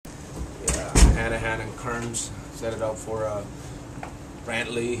Monahan and Kearns set it up for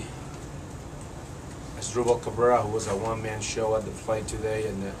Brantley, Asdrubal Cabrera, who was a one-man show at the plate today,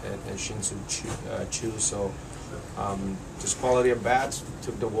 and Shin-Soo Choo. So just quality of bats.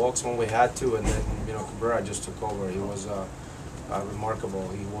 Took the walks when we had to, and then Cabrera just took over. He was remarkable.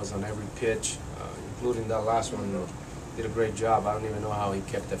 He was on every pitch, including that last one. Did a great job. I don't even know how he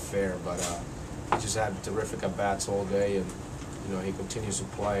kept it fair, but he just had terrific at bats all day, and he continues to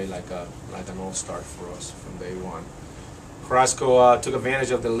play like an all-star for us from day one. Carrasco took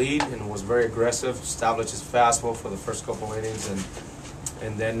advantage of the lead and was very aggressive, established his fastball for the first couple innings,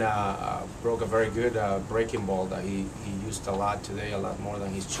 and then broke a very good breaking ball that he used a lot today, a lot more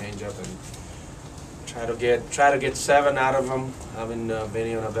than his changeup, and try to get 7 out of him. Having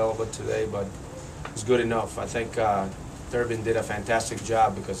Vinny unavailable today, but it was good enough. I think Durbin did a fantastic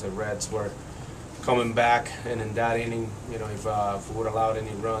job because the Reds were coming back, and in that inning, if we would have allowed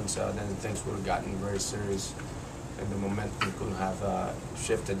any runs, then things would have gotten very serious, and the momentum couldn't have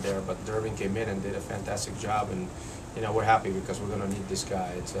shifted there. But Durbin came in and did a fantastic job, and we're happy because we're going to need this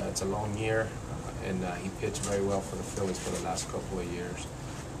guy. It's a long year, and he pitched very well for the Phillies for the last couple of years.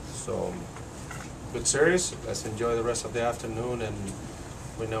 So good series. Let's enjoy the rest of the afternoon, and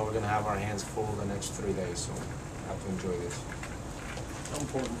we know we're going to have our hands full the next 3 days, so we have to enjoy this. How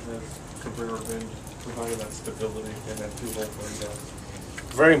important has Cabrera been providing that stability and that two-hole play down?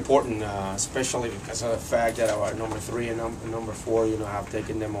 Very important, especially because of the fact that our number 3 and number 4, have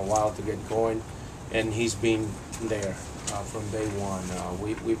taken them a while to get going, and he's been there from day one.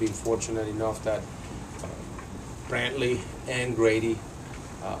 We've been fortunate enough that Brantley and Grady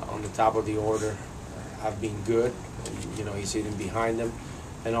on the top of the order have been good. He's hitting behind them,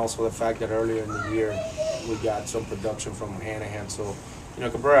 and also the fact that earlier in the year we got some production from Hanahan. So,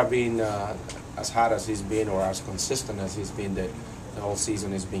 Cabrera being as hot as he's been, or as consistent as he's been, the whole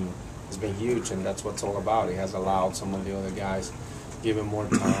season has been huge, and that's what it's all about. He has allowed some of the other guys give him more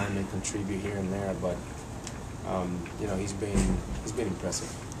time and contribute here and there, but he's been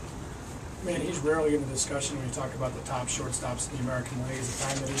impressive. Man, he's rarely in the discussion when you talk about the top shortstops in the American League. Is the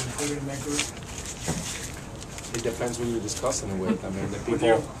time that he's included in that group? It depends who you're discussing it with. I mean, the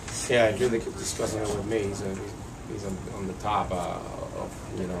people. Yeah, if you're discussing it with me, he's on the top of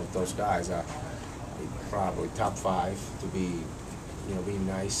those guys. Probably top 5 to be being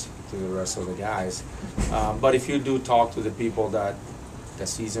nice to the rest of the guys. But if you do talk to the people that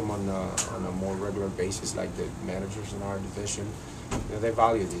sees him on a more regular basis, like the managers in our division, they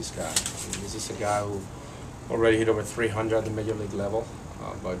value these guys. This is a guy who already hit over 300 at the major league level,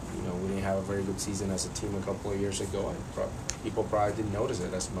 but we didn't have a very good season as a team a couple of years ago, and people probably didn't notice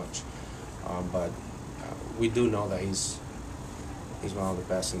it as much. But we do know that he's one of the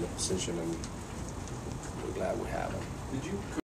best in the position, and we're glad we have him. Did you